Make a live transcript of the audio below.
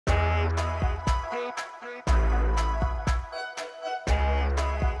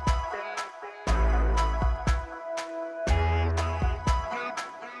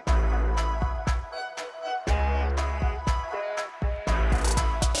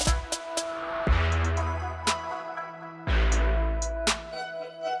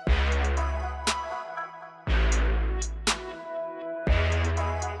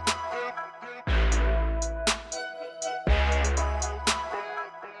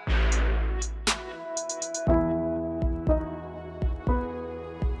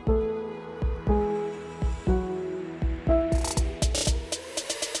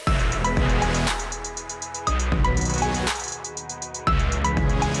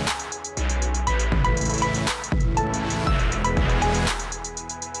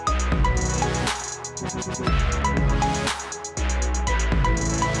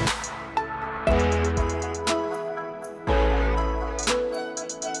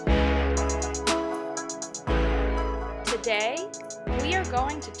Today, we are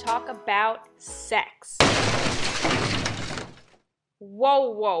going to talk about sex.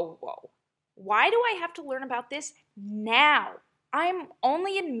 Whoa. Why do I have to learn about this now? I'm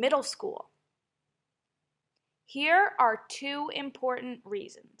only in middle school. Here are two important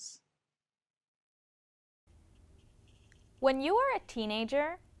reasons. When you are a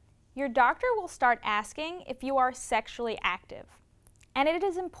teenager, your doctor will start asking if you are sexually active, and it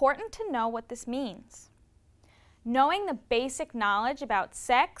is important to know what this means. Knowing the basic knowledge about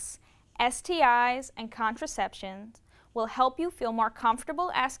sex, STIs, and contraceptions will help you feel more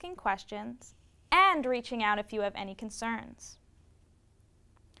comfortable asking questions and reaching out if you have any concerns.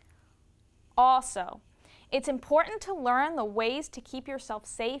 Also, it's important to learn the ways to keep yourself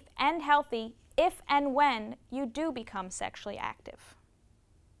safe and healthy if and when you do become sexually active.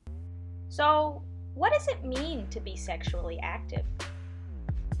 So, what does it mean to be sexually active?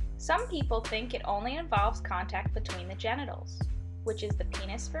 Some people think it only involves contact between the genitals, which is the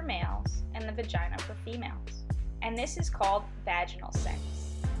penis for males and the vagina for females, and this is called vaginal sex.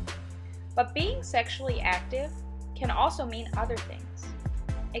 But being sexually active can also mean other things.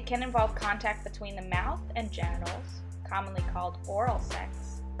 It can involve contact between the mouth and genitals, commonly called oral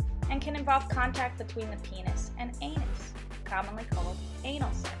sex, and can involve contact between the penis and anus, commonly called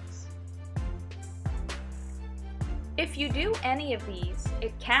anal sex. If you do any of these,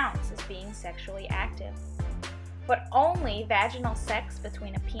 it counts as being sexually active. But only vaginal sex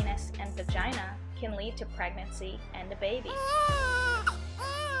between a penis and vagina can lead to pregnancy and a baby.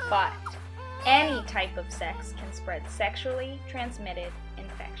 But any type of sex can spread sexually transmitted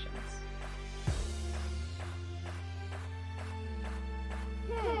infections.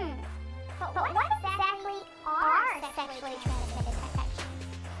 But what exactly are sexually transmitted infections?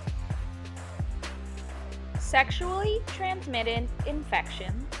 Sexually transmitted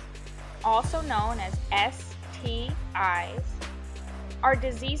infections, also known as STIs, are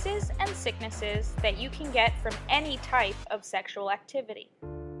diseases and sicknesses that you can get from any type of sexual activity.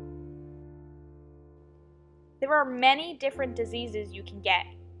 There are many different diseases you can get.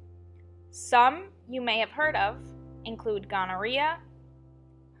 Some you may have heard of include gonorrhea,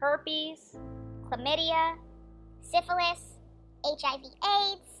 herpes, Chlamydia, syphilis,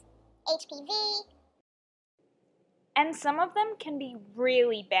 HIV/AIDS, HPV, and some of them can be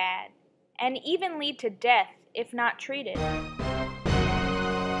really bad and even lead to death if not treated.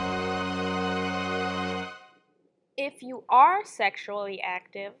 If you are sexually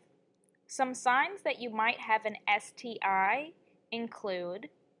active, some signs that you might have an STI include,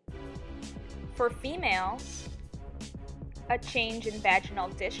 for females, a change in vaginal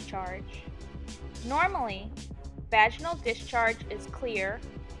discharge. Normally, vaginal discharge is clear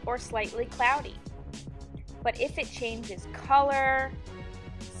or slightly cloudy. But if it changes color,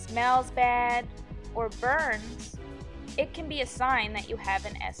 smells bad, or burns, it can be a sign that you have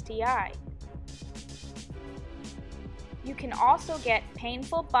an STI. You can also get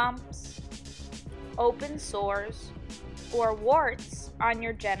painful bumps, open sores, or warts on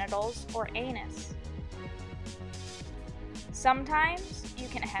your genitals or anus. Sometimes you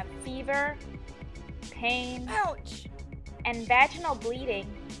can have fever, pain, Ouch! and vaginal bleeding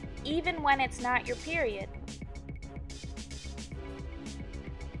even when it's not your period.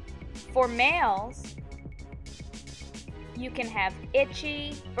 For males, you can have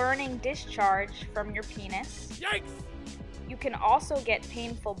itchy, burning discharge from your penis. Yikes! You can also get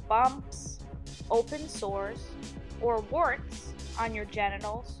painful bumps, open sores, or warts on your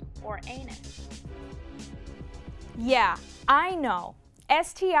genitals or anus. Yeah, I know.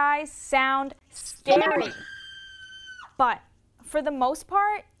 STIs sound scary. But for the most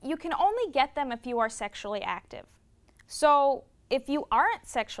part, you can only get them if you are sexually active. So if you aren't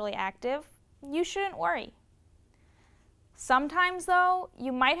sexually active, you shouldn't worry. Sometimes though,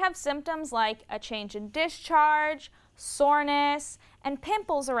 you might have symptoms like a change in discharge, soreness, and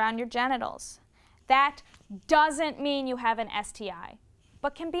pimples around your genitals. That doesn't mean you have an STI,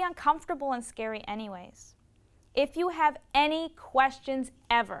 but can be uncomfortable and scary anyways. If you have any questions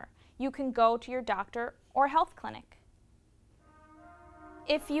ever, you can go to your doctor or health clinic.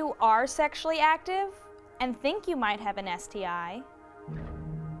 If you are sexually active and think you might have an STI,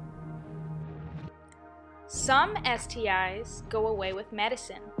 some STIs go away with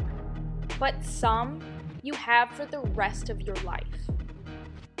medicine, but some you have for the rest of your life.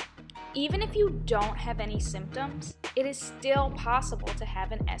 Even if you don't have any symptoms, it is still possible to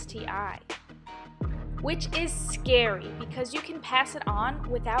have an STI, which is scary because you can pass it on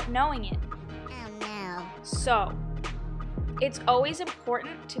without knowing it. Oh no. So, it's always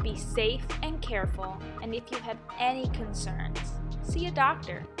important to be safe and careful, and if you have any concerns, see a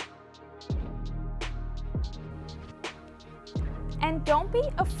doctor. And don't be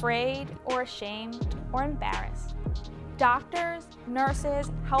afraid or ashamed or embarrassed. Doctors,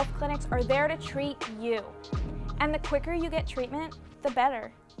 nurses, health clinics are there to treat you. And the quicker you get treatment, the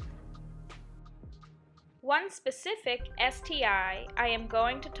better. One specific STI I am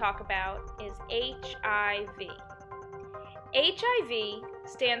going to talk about is HIV. HIV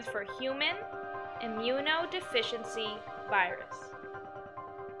stands for Human Immunodeficiency Virus.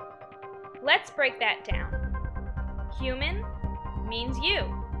 Let's break that down. Human means you.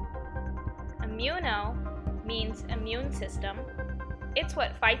 Immuno means immune system. It's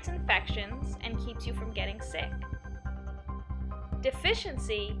what fights infections and keeps you from getting sick.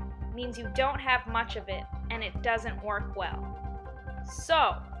 Deficiency means you don't have much of it and it doesn't work well.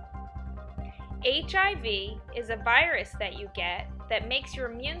 So, HIV is a virus that you get that makes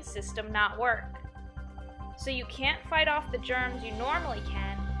your immune system not work. So you can't fight off the germs you normally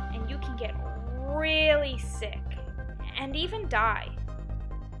can, and you can get really sick and even die.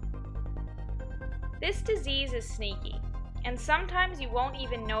 This disease is sneaky, and sometimes you won't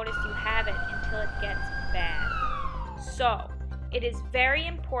even notice you have it until it gets bad. So, it is very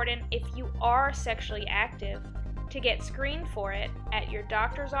important if you are sexually active to get screened for it at your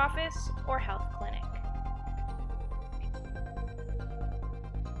doctor's office or health clinic.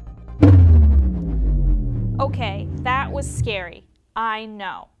 Okay, that was scary, I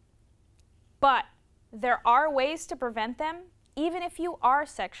know. But there are ways to prevent them, even if you are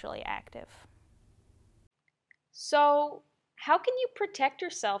sexually active. So, how can you protect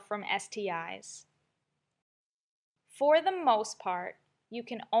yourself from STIs? For the most part, you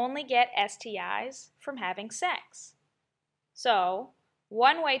can only get STIs from having sex. So,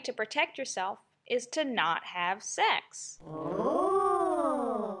 one way to protect yourself is to not have sex.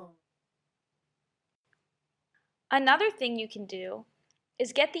 Another thing you can do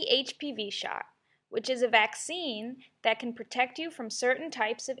is get the HPV shot, which is a vaccine that can protect you from certain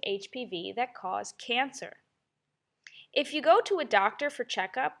types of HPV that cause cancer. If you go to a doctor for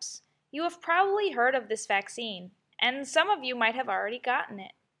checkups, you have probably heard of this vaccine, and some of you might have already gotten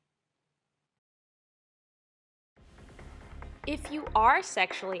it. If you are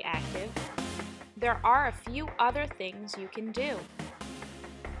sexually active, there are a few other things you can do.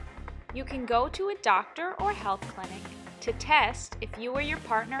 You can go to a doctor or health clinic to test if you or your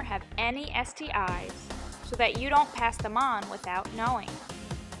partner have any STIs so that you don't pass them on without knowing.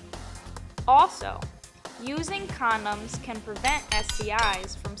 Also, using condoms can prevent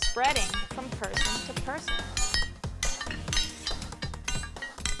STIs from spreading from person to person.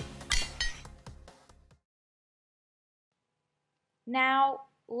 Now,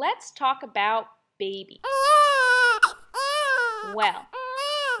 let's talk about babies. Well,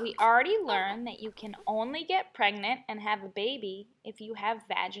 we already learned that you can only get pregnant and have a baby if you have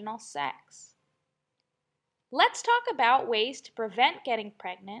vaginal sex. Let's talk about ways to prevent getting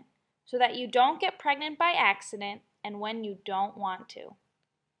pregnant so that you don't get pregnant by accident and when you don't want to.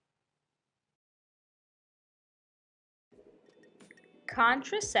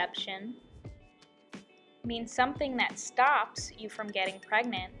 Contraception means something that stops you from getting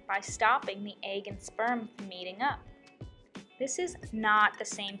pregnant by stopping the egg and sperm from meeting up. This is not the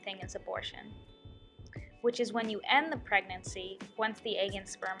same thing as abortion, which is when you end the pregnancy once the egg and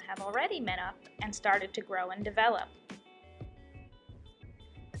sperm have already met up and started to grow and develop.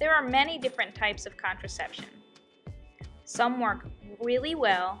 There are many different types of contraception. Some work really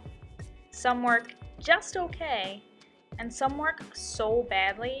well, some work just okay, and some work so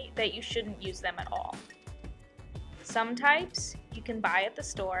badly that you shouldn't use them at all. Some types you can buy at the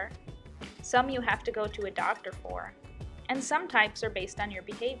store, some you have to go to a doctor for, and some types are based on your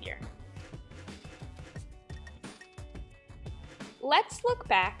behavior. Let's look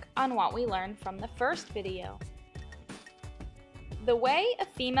back on what we learned from the first video. The way a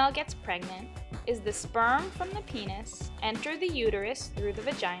female gets pregnant is the sperm from the penis enter the uterus through the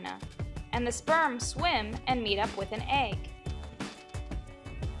vagina, and the sperm swim and meet up with an egg.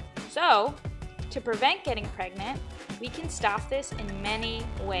 So, to prevent getting pregnant, we can stop this in many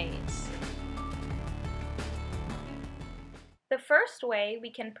ways. The first way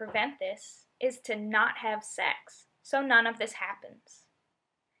we can prevent this is to not have sex, so none of this happens.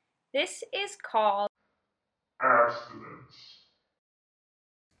 This is called abstinence.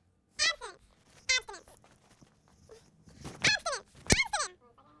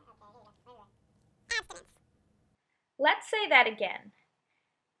 Let's say that again.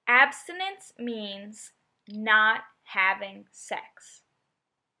 Abstinence means not having sex.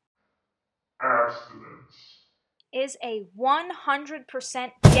 Abstinence Is a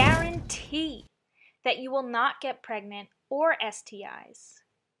 100% guarantee that you will not get pregnant or STIs.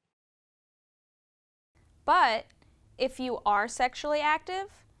 But if you are sexually active,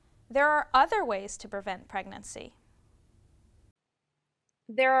 there are other ways to prevent pregnancy.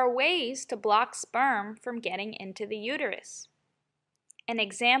 There are ways to block sperm from getting into the uterus. An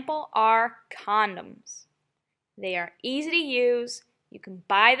example are condoms. They are easy to use, you can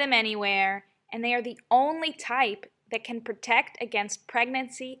buy them anywhere, and they are the only type that can protect against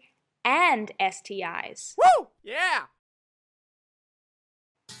pregnancy and STIs. Woo! Yeah!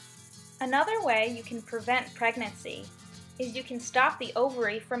 Another way you can prevent pregnancy is you can stop the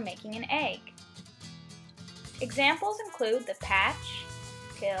ovary from making an egg. Examples include the patch,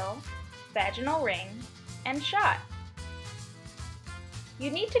 pill, vaginal ring, and shot. You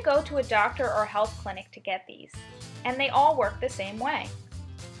need to go to a doctor or health clinic to get these, and they all work the same way.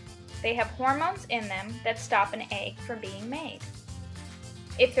 They have hormones in them that stop an egg from being made.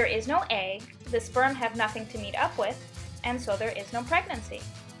 If there is no egg, the sperm have nothing to meet up with, and so there is no pregnancy.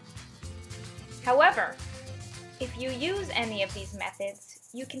 However, if you use any of these methods,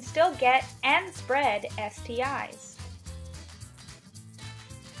 you can still get and spread STIs.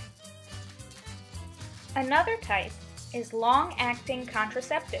 Another type is long-acting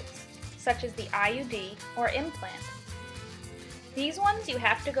contraceptives, such as the IUD or implant. These ones you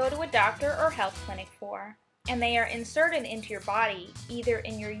have to go to a doctor or health clinic for, and they are inserted into your body either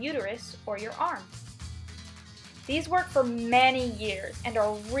in your uterus or your arm. These work for many years and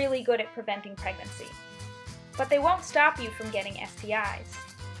are really good at preventing pregnancy, but they won't stop you from getting STIs.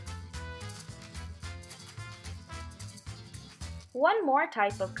 One more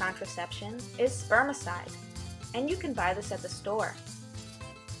type of contraception is spermicide, and you can buy this at the store.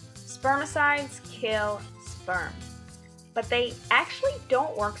 Spermicides kill sperm, but they actually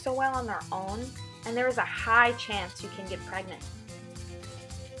don't work so well on their own, and there is a high chance you can get pregnant.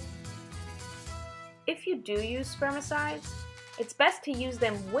 If you do use spermicides, it's best to use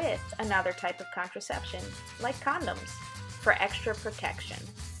them with another type of contraception, like condoms, for extra protection.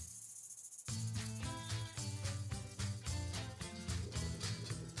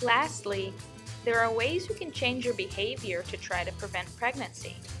 Lastly, there are ways you can change your behavior to try to prevent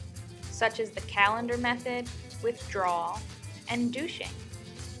pregnancy, such as the calendar method, withdrawal, and douching.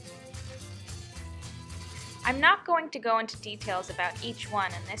 I'm not going to go into details about each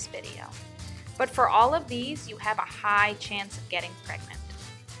one in this video, but for all of these, you have a high chance of getting pregnant.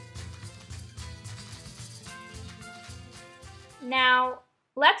 Now,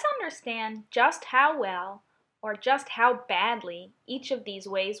 let's understand just how well or just how badly each of these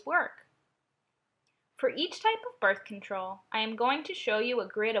ways work. For each type of birth control, I am going to show you a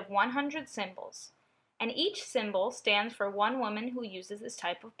grid of 100 symbols, and each symbol stands for one woman who uses this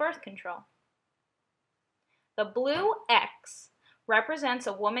type of birth control. The blue X represents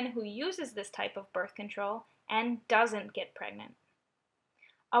a woman who uses this type of birth control and doesn't get pregnant.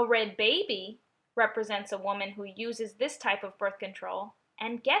 A red baby represents a woman who uses this type of birth control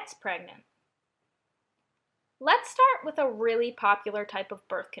and gets pregnant. Let's start with a really popular type of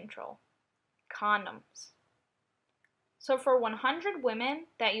birth control, condoms. So for 100 women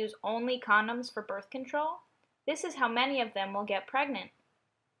that use only condoms for birth control, this is how many of them will get pregnant.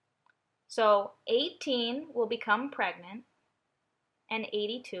 So 18 will become pregnant and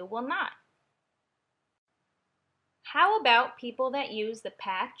 82 will not. How about people that use the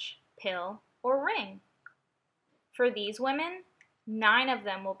patch, pill, or ring? For these women, 9 of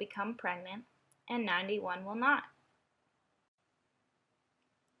them will become pregnant and 91 will not.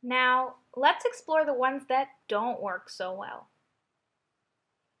 Now, let's explore the ones that don't work so well.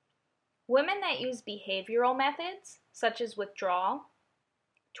 Women that use behavioral methods, such as withdrawal,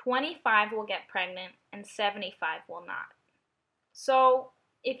 25 will get pregnant and 75 will not. So,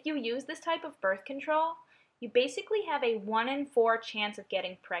 if you use this type of birth control, you basically have a 1 in 4 chance of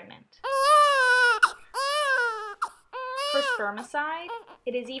getting pregnant. For spermicide,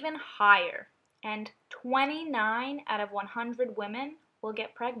 it is even higher, and 29 out of 100 women will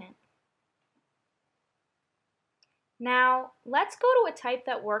get pregnant. Now, let's go to a type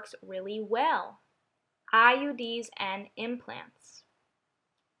that works really well, IUDs and implants.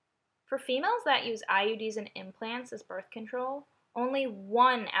 For females that use IUDs and implants as birth control, only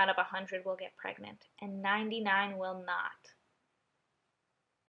 1 out of 100 will get pregnant, and 99 will not.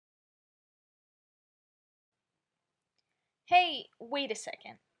 Hey, wait a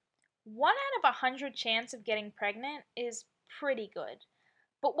second. 1 out of 100 chance of getting pregnant is pretty good.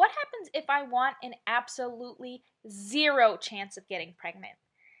 But what happens if I want an absolutely 0 chance of getting pregnant?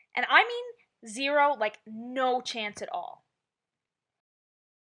 And I mean 0, like no chance at all.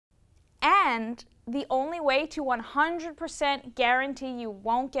 And the only way to 100% guarantee you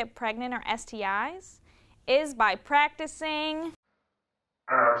won't get pregnant or STIs is by practicing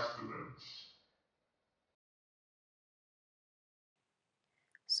abstinence.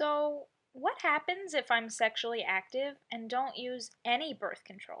 So, what happens if I'm sexually active and don't use any birth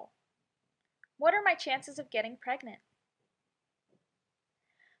control? What are my chances of getting pregnant?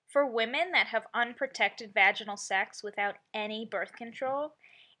 For women that have unprotected vaginal sex without any birth control,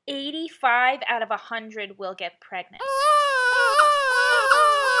 85 out of 100 will get pregnant.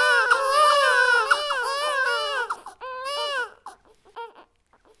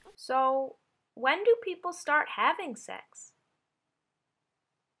 So, when do people start having sex?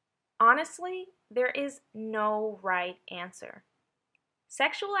 Honestly, there is no right answer.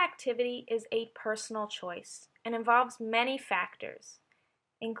 Sexual activity is a personal choice and involves many factors,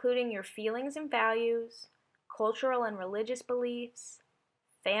 including your feelings and values, cultural and religious beliefs,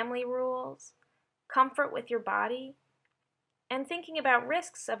 family rules, comfort with your body, and thinking about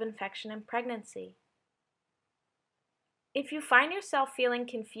risks of infection and pregnancy. If you find yourself feeling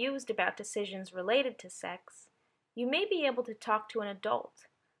confused about decisions related to sex, you may be able to talk to an adult,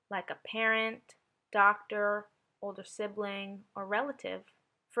 like a parent, doctor, older sibling, or relative,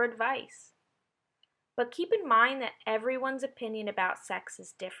 for advice. But keep in mind that everyone's opinion about sex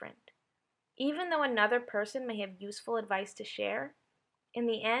is different. Even though another person may have useful advice to share, in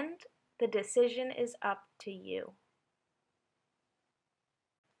the end, the decision is up to you.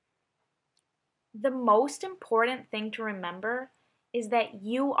 The most important thing to remember is that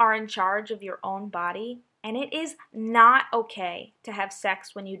you are in charge of your own body, and it is not okay to have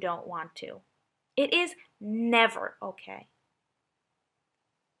sex when you don't want to. It is never okay.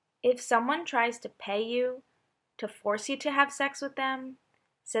 If someone tries to pay you to force you to have sex with them,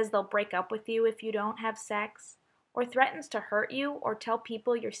 says they'll break up with you if you don't have sex, or threatens to hurt you or tell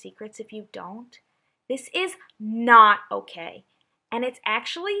people your secrets if you don't, this is not okay, and it's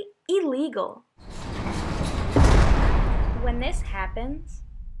actually illegal. When this happens,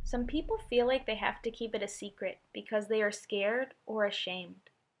 some people feel like they have to keep it a secret because they are scared or ashamed.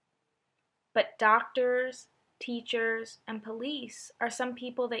 But doctors, teachers, and police are some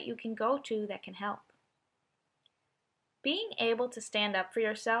people that you can go to that can help. Being able to stand up for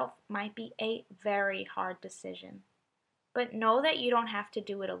yourself might be a very hard decision, but know that you don't have to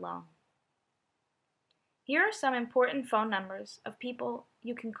do it alone. Here are some important phone numbers of people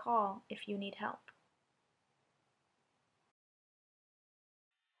you can call if you need help.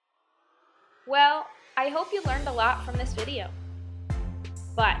 Well, I hope you learned a lot from this video.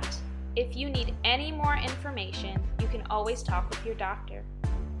 But if you need any more information, you can always talk with your doctor.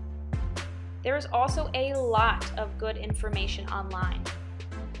 There is also a lot of good information online.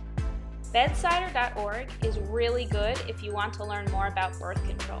 Bedsider.org is really good if you want to learn more about birth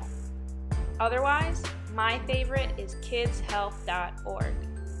control. Otherwise, my favorite is kidshealth.org.